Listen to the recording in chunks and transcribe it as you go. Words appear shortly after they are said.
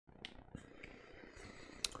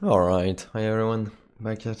Alright, hi everyone,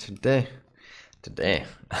 back here today,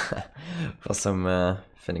 for some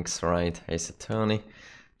Phoenix Wright Ace Attorney.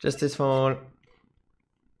 Justice for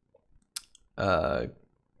all.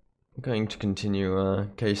 Going to continue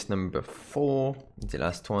case number 4, the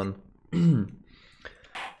last one,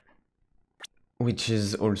 which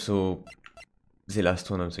is also the last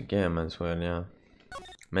one of the game as well, yeah.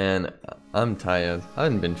 Man, I'm tired. I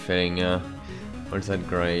haven't been feeling all that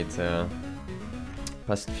great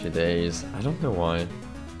past few days. I don't know why.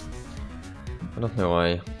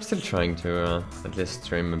 I'm still trying to at least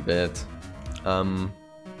stream a bit. It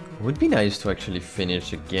would be nice to actually finish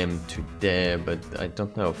the game today, but I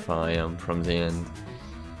don't know if I am from the end.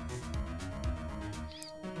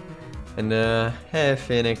 And hey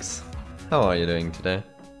Phoenix, how are you doing today?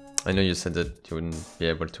 I know you said that you wouldn't be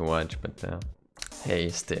able to watch, but hey,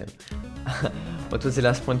 still. What was the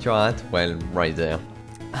last point you're at? Well, right there.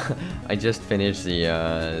 I just finished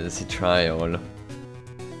the trial.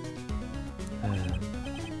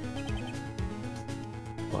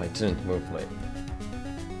 Oh, I didn't move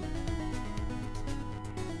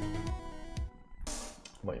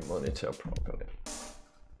my monitor properly.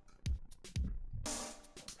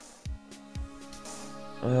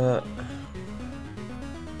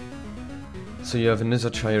 So you have another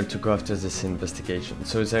trial to go after this investigation.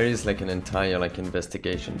 So there is like an entire like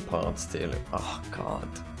investigation part still. Oh god.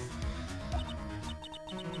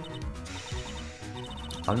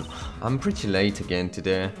 I'm pretty late again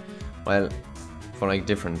today. Well, for like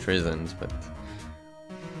different reasons, but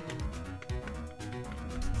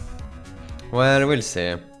well, we'll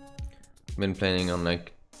see. Been planning on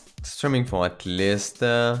like streaming for at least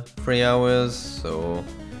 3 hours, so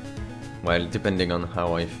well, depending on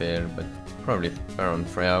how I feel, but probably around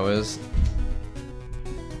 3 hours.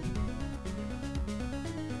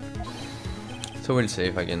 So we'll see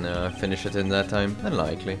if I can finish it in that time.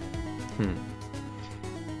 Unlikely.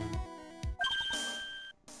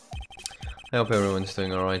 I hope everyone's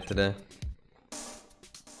doing alright today.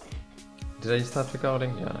 Did I start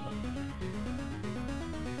recording? Yeah.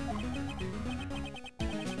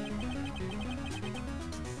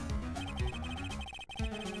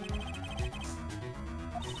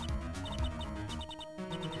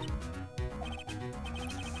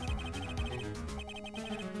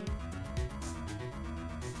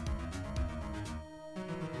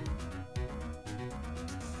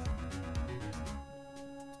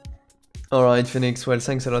 Alright, Phoenix, well,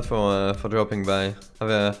 thanks a lot for dropping by. Have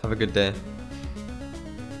a good day.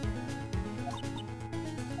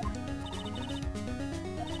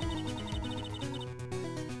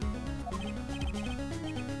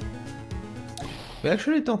 We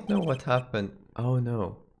actually don't know what happened. Oh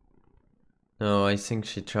no. No, I think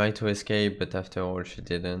she tried to escape, but after all she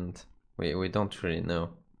didn't. We don't really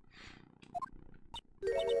know.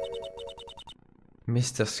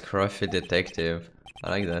 Mr. Scruffy Detective. I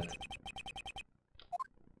like that.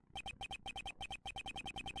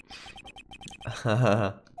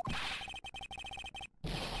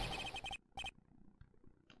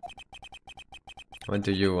 What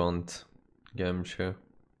do you want, Gumshoe?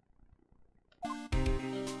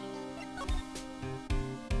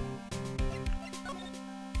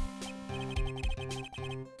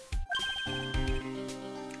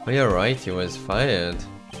 Oh, you're right, he was fired.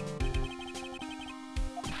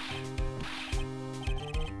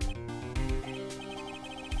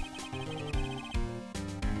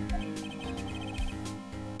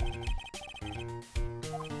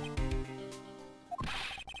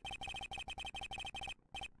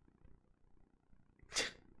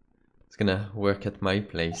 Gonna work at my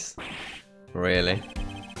place. Really?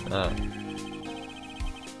 Ah.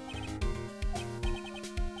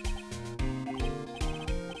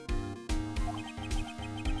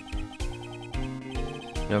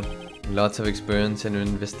 You have lots of experience in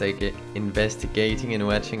investigating and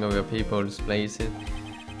watching over people's places.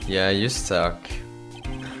 Yeah, you suck.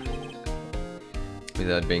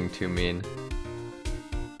 Without being too mean.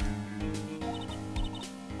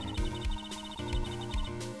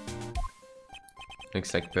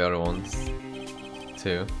 Looks like Pearl wants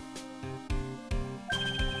too.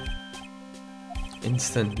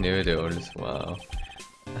 Instant noodles, wow.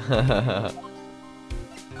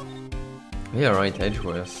 Yeah, right,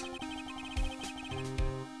 Edgeworth.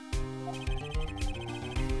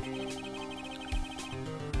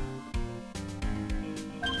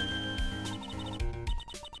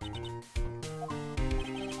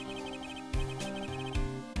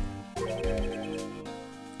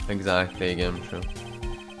 Exactly, game true.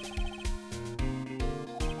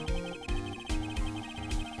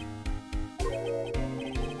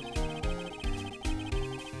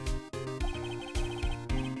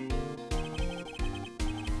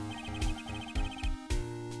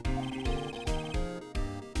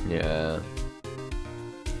 Yeah.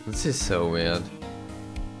 This is so weird.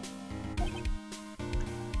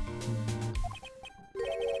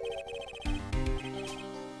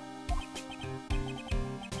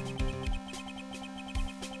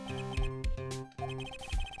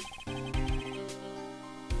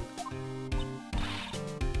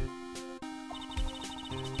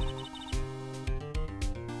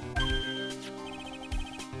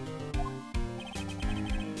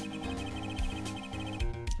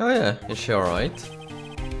 Oh yeah, is she alright?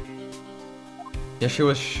 Yeah, she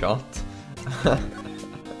was shot.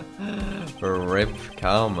 Rip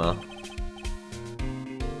karma.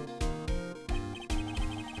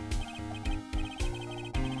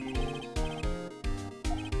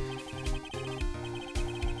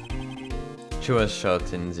 She was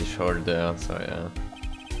shot in the shoulder, so yeah.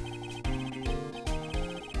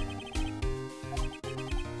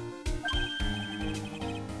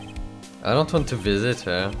 I don't want to visit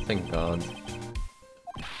her, thank God.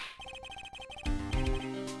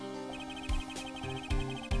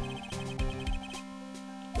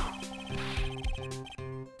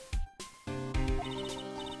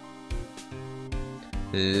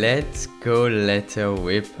 Let's go let her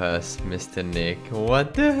whip us, Mr. Nick.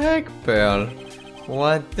 What the heck, Pearl?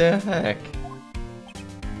 What the heck?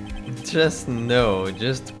 Just no,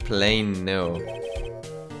 just plain no.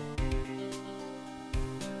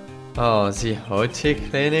 Oh, the Hoti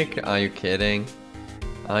clinic? Are you kidding?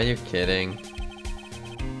 Are you kidding?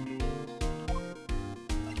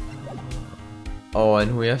 Oh,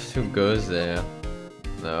 and we have to go there.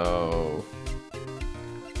 No.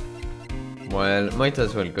 Well, might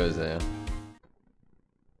as well go there.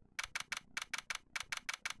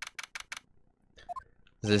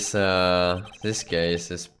 This case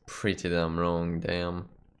is pretty damn long, damn.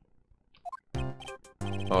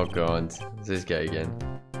 Oh God, this guy again.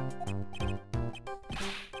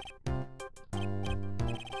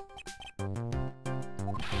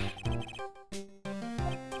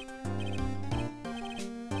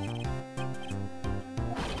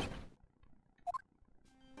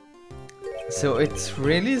 So it's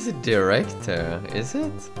really the director, is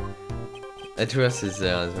it? Edgeworth is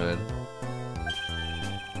there as well.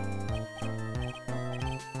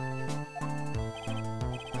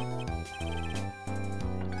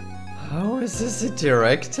 How is this the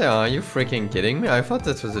director? Are you freaking kidding me? I thought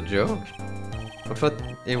that was a joke. I thought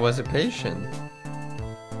it was a patient.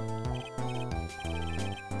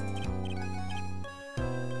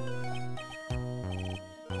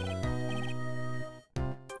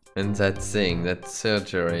 And that thing, that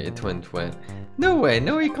surgery, it went well. No way,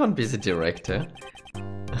 no, he can't be the director.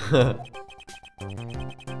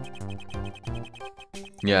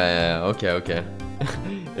 Yeah, okay.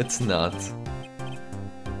 It's not.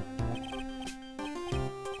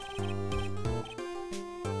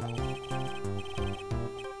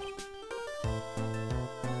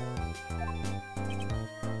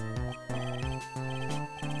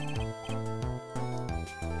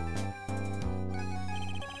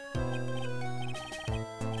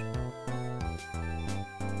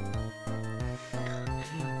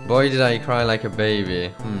 Boy, did I cry like a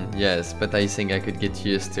baby. Yes, but I think I could get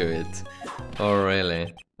used to it. Oh,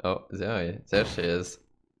 really? Oh, there she is.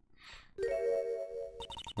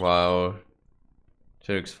 Wow.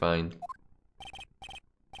 She looks fine.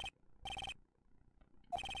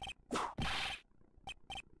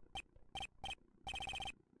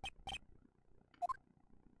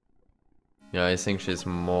 Yeah, I think she's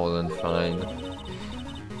more than fine.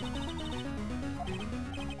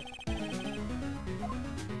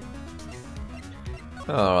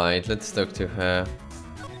 Alright, let's talk to her.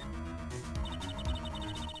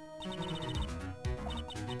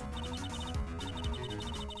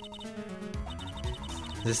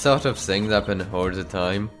 This sort of things happen all the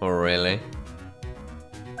time, or really?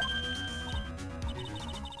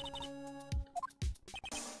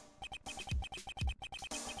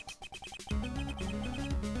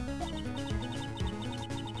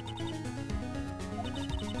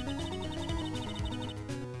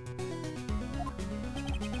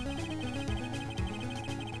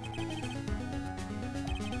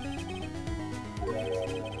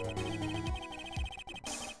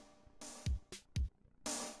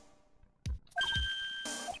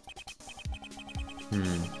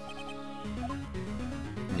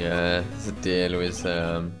 Yeah, the deal with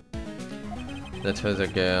that other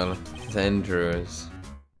girl, the Andrews.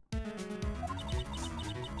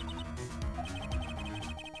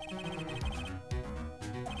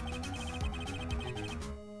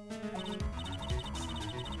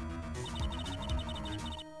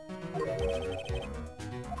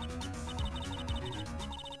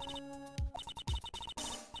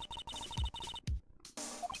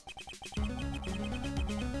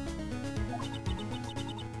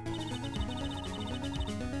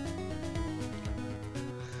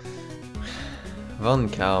 Von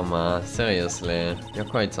Karma, seriously, you're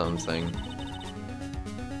quite something.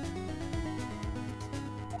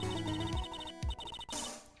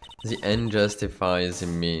 The end justifies the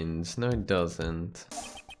means. No, it doesn't.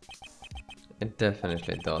 It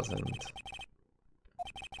definitely doesn't.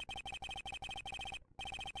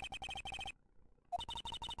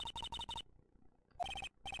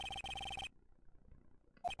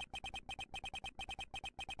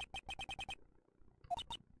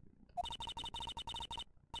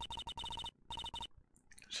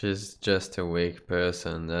 She's just a weak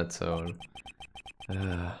person, that's all.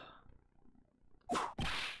 I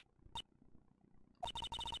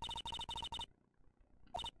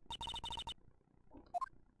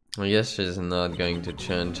guess she's not going to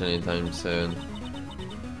change anytime soon.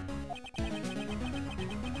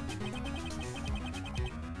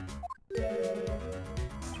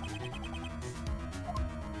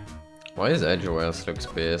 Why is Edgeware looks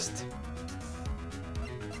pissed?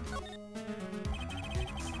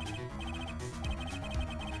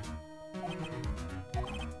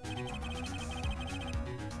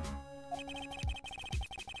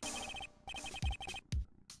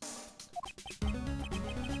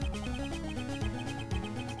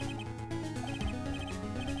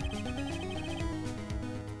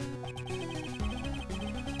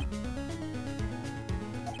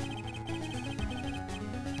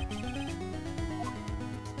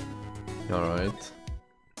 Alright.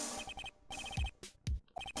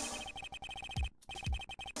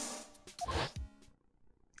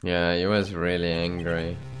 Yeah, he was really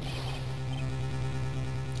angry.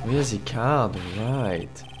 Where's the card?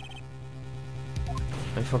 Right.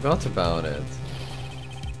 I forgot about it.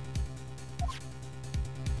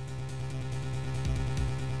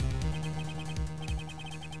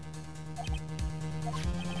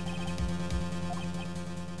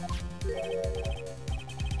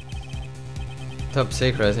 Top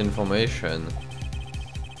secret information.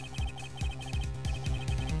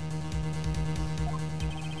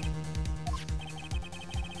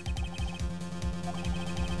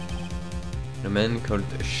 A man called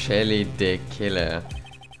Shelly the Killer.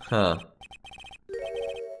 Huh.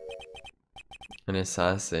 An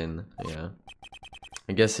assassin, yeah.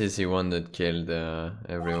 I guess he's the one that killed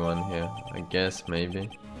everyone here. I guess, maybe.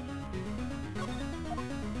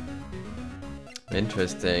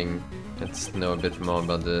 Interesting. Let's know a bit more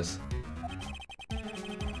about this.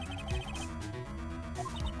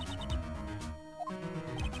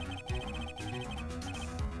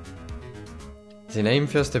 The name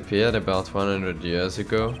first appeared about 100 years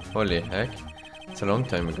ago. Holy heck, it's a long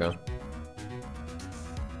time ago.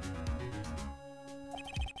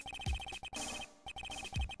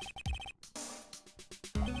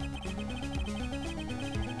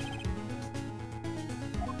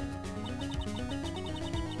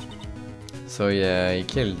 So yeah, he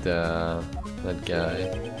killed that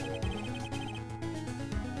guy.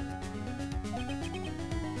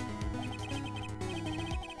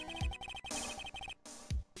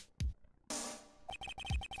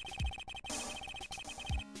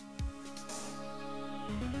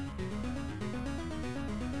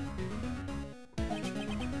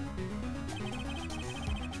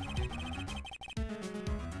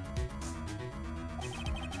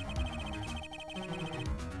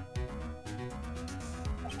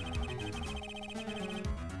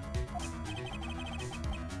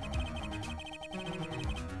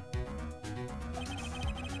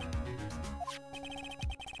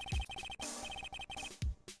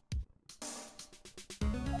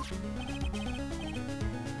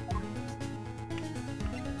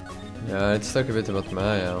 Yeah, let's talk a bit about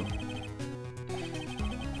Maya.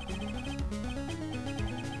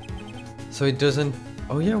 So it doesn't...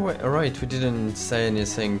 Oh yeah, right, we didn't say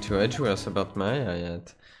anything to Edgeworth about Maya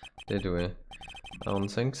yet, did we? I don't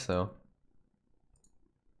think so.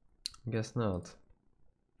 Guess not.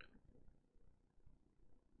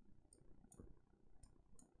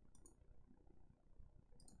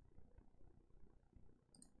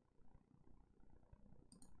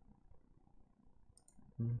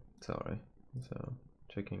 Sorry, so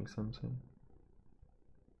checking something.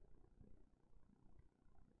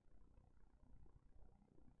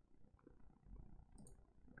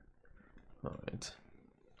 Alright.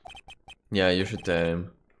 Yeah, you should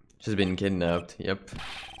she's been kidnapped, yep.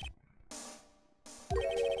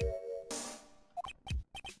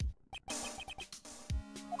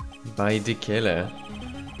 By the killer.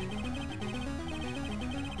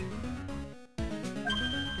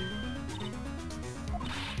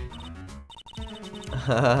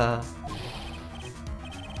 Haha.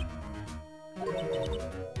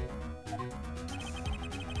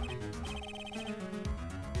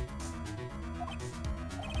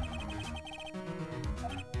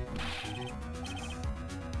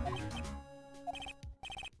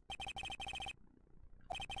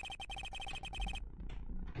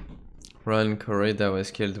 Ron Corrida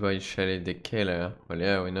was killed by Shelly the Killer. Well,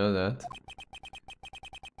 yeah, we know that.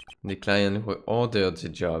 The client who ordered the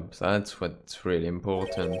job. That's what's really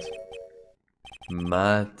important.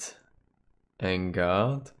 Matt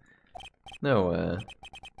Engard? No way.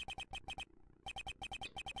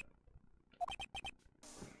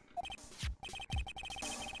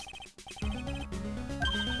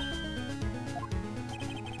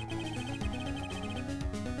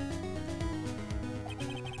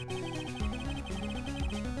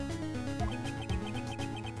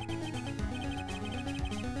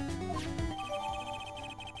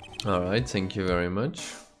 Alright, thank you very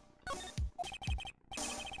much.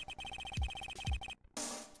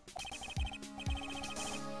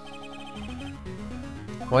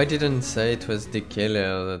 Why didn't say it was the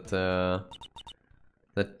killer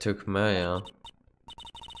that took Maya?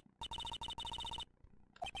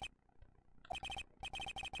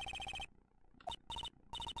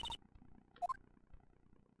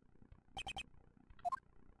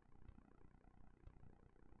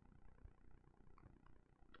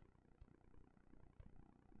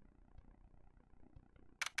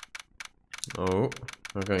 Oh,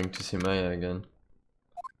 we're going to see Maya again.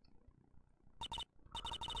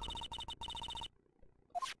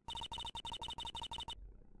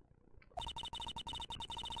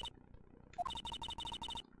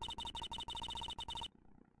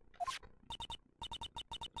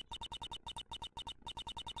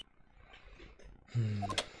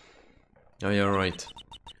 Oh, you're right.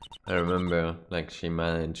 I remember, like, she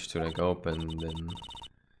managed to, like, open,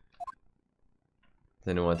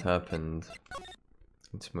 then what happened?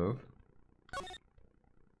 Let's move.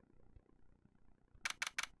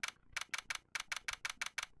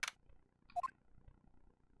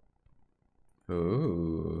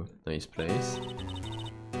 Ooh, nice place.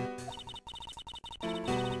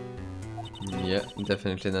 Yeah,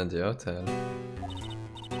 definitely not the hotel.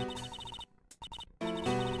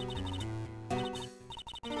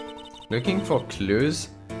 Looking for clues?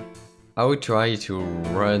 I would try to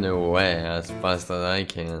run away as fast as I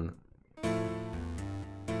can.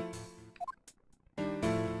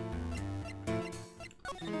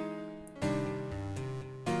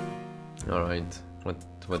 Alright,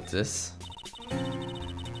 what's this?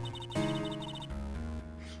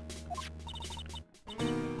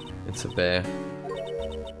 It's a bear.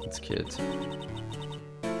 It's cute.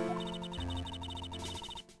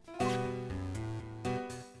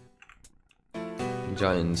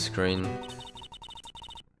 Giant screen.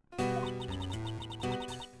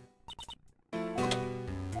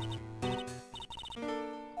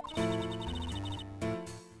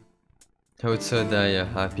 I would so die a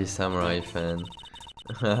happy samurai fan.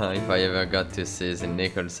 If I ever got to see the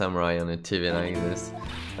nickel samurai on a TV like this.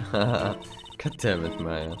 God damn it,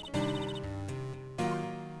 Maya.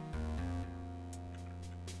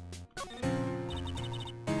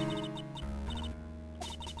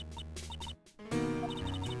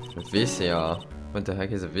 VCR? What the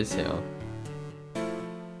heck is a VCR?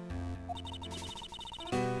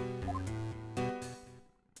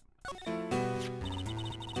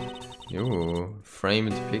 Ooh,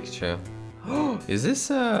 framed picture. Oh, is this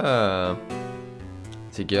the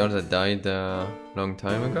girl that died a long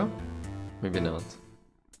time ago? Maybe not.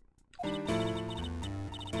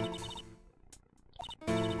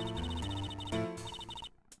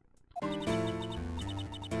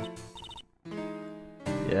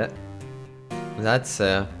 Yeah. That's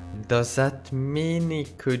does that mean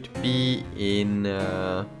it could be in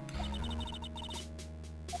oh,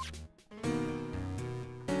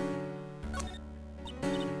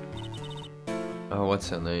 what's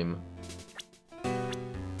her name?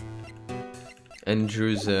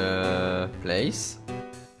 Andrew's place?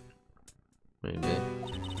 Maybe.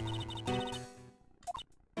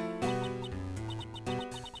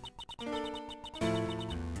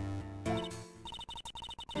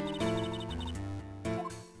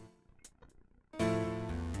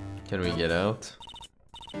 Can we get out?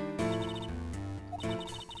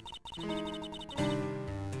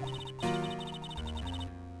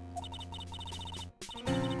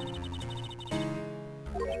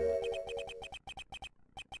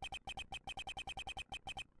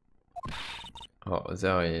 Oh,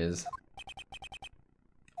 there he is.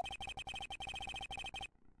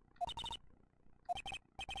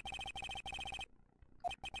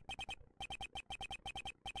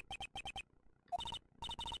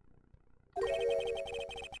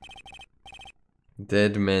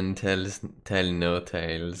 Dead men tell no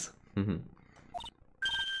tales.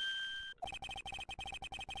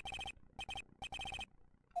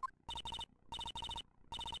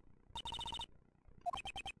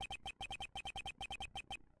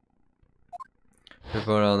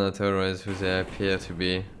 People are not always who they appear to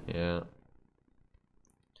be, yeah.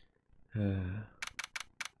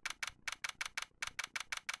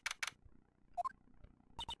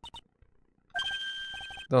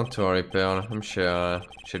 Don't worry, Pearl, I'm sure I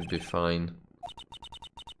should be fine.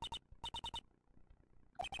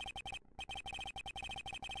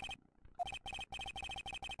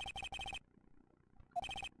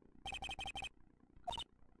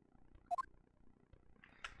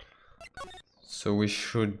 So we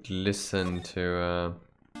should listen to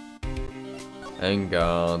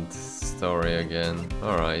Engard's story again.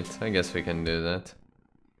 Alright, I guess we can do that.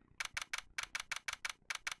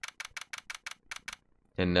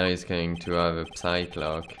 And now he's going to have a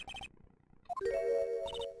Psyclock.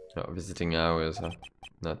 Oh, visiting hours are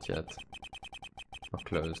not yet. Or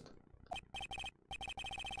closed.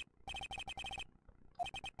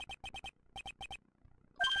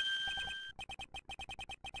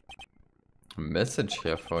 A message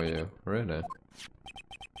here for you, really?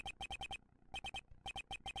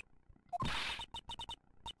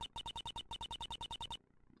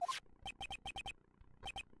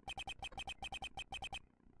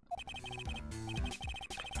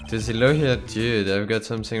 To Zilohia dude, I've got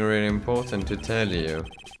something really important to tell you.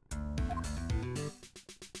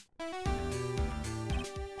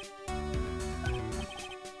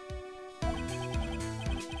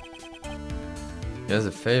 He has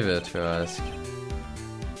a favor to ask.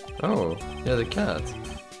 Oh, he has a cat.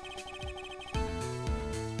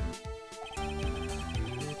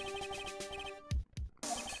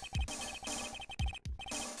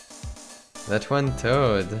 That one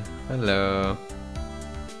toad. Hello.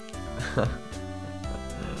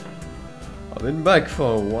 I've been back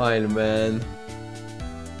for a while, man.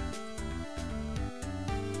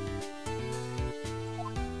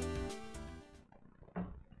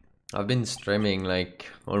 I've been streaming like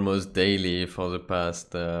almost daily for the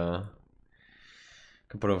past couple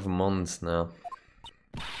of months now.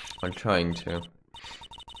 I'm trying to.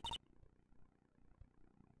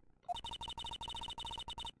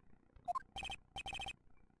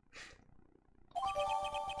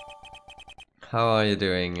 How are you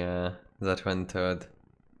doing, that one toad?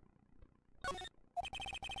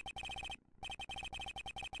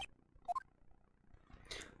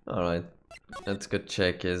 Alright, let's go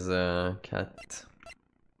check his cat.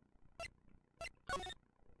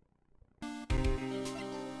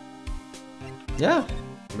 Yeah,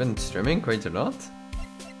 I've been streaming quite a lot.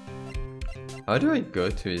 How do I go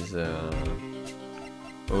to his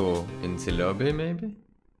oh, in the lobby maybe?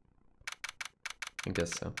 I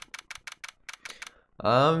guess so.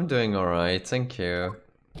 I'm doing alright, thank you.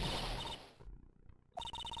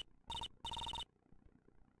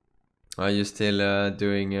 Are you still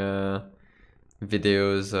doing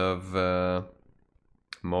videos of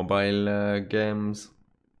mobile games?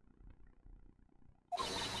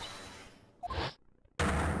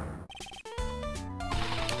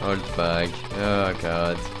 Old bag, oh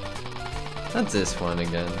god. Not this one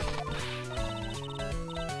again.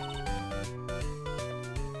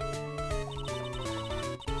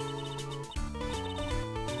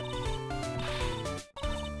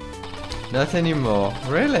 Not anymore,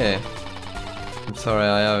 really? I'm sorry,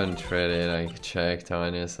 I haven't really like checked or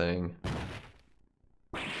anything.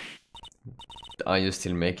 Are you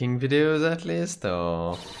still making videos at least,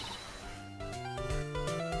 or?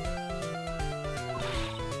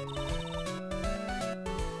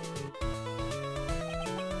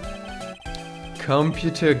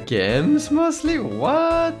 Computer games mostly?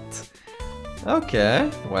 What? Okay,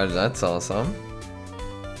 well that's awesome.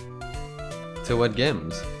 So what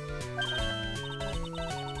games?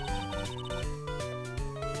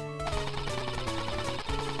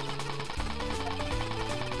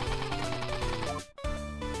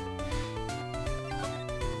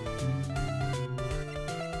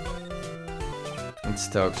 Let's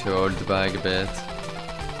talk to old bag a bit.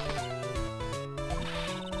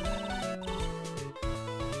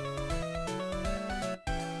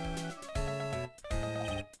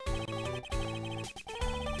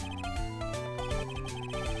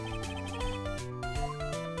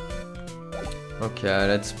 Okay,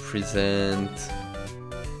 let's present.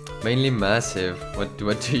 Mainly massive. What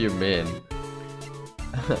do you mean?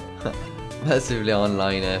 Massively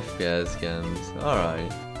online FPS games.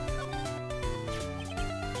 Alright.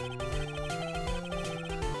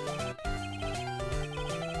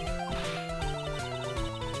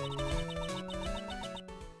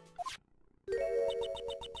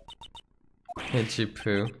 Itchy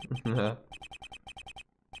poo.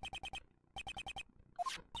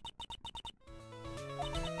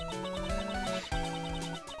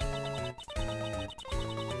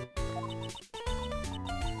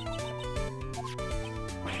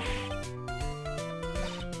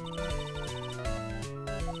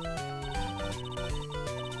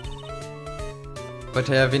 But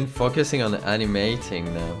I have been focusing on animating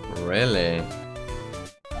now. Really?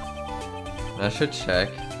 I should check.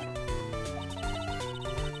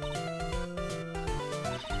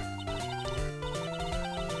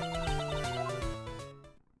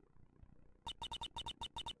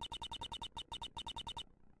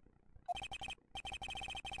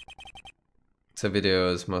 So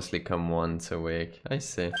videos mostly come once a week. I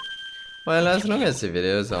see. Well, as long as the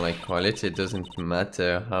videos are like quality, it doesn't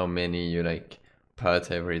matter how many you like put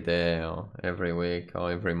every day or every week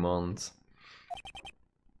or every month.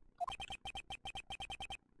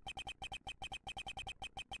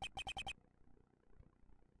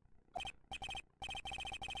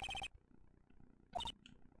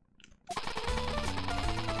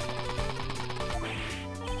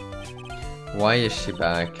 Why is she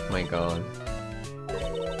back? My god.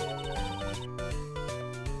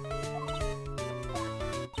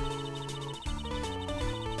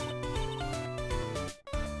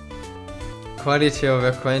 Quality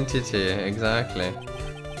over quantity, exactly.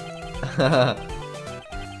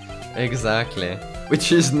 Exactly.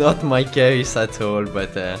 Which is not my case at all,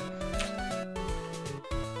 but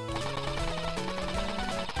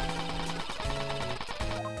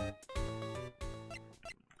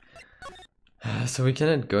so we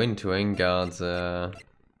cannot go into Engard's ooh,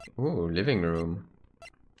 living room.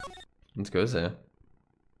 Let's go there.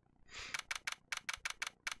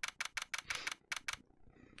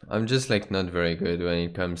 I'm just like not very good when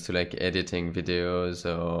it comes to like editing videos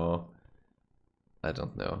or I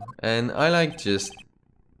don't know. And I like just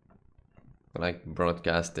like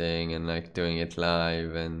broadcasting and like doing it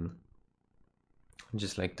live and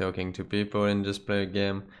just like talking to people and just play a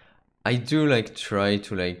game. I do like try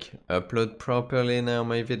to like upload properly now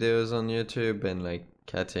my videos on YouTube and like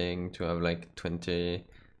cutting to have like 20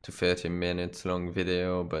 to 30 minutes long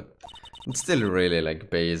video, but it's still really like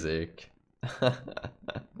basic.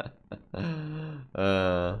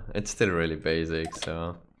 It's still really basic,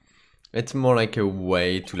 so it's more like a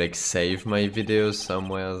way to like save my videos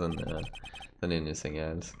somewhere than anything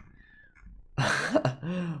else.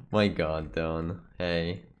 My god, Don.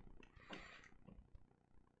 Hey.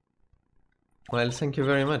 Well, thank you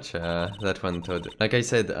very much, that one, Todd. Like I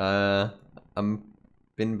said, I'm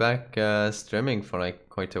been back streaming for like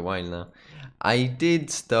quite a while now. I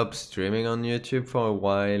did stop streaming on YouTube for a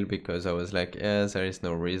while because I was like, yes, there is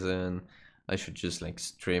no reason. I should just like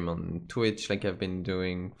stream on Twitch like I've been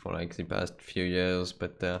doing for like the past few years.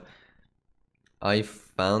 But I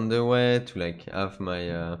found a way to like have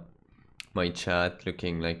my my chat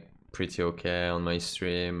looking like pretty okay on my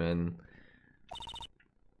stream, and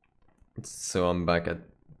so I'm back at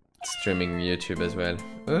streaming YouTube as well.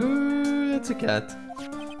 Oh, that's a cat.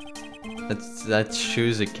 That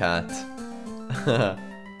shoes a cat.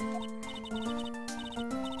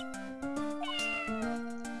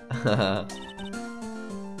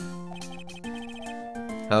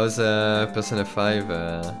 How's Persona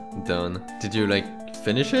 5 done? Did you like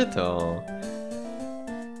finish it or?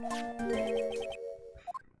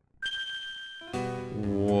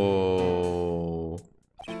 Whoa.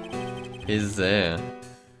 He's there.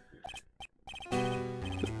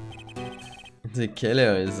 The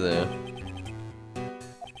killer is there.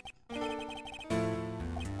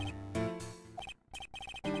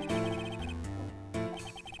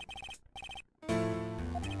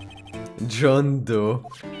 John Doe.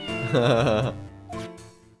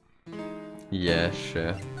 Yeah,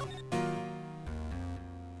 sure.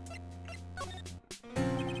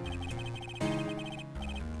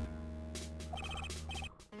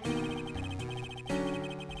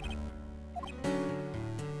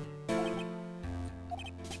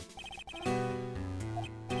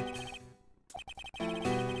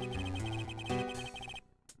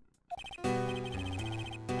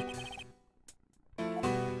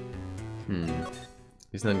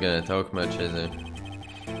 He's not gonna talk much, is he?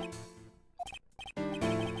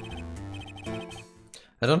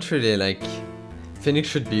 I don't really like... Phoenix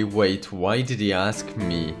should be, wait, why did he ask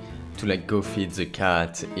me to like go feed the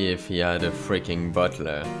cat if he had a freaking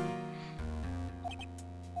butler?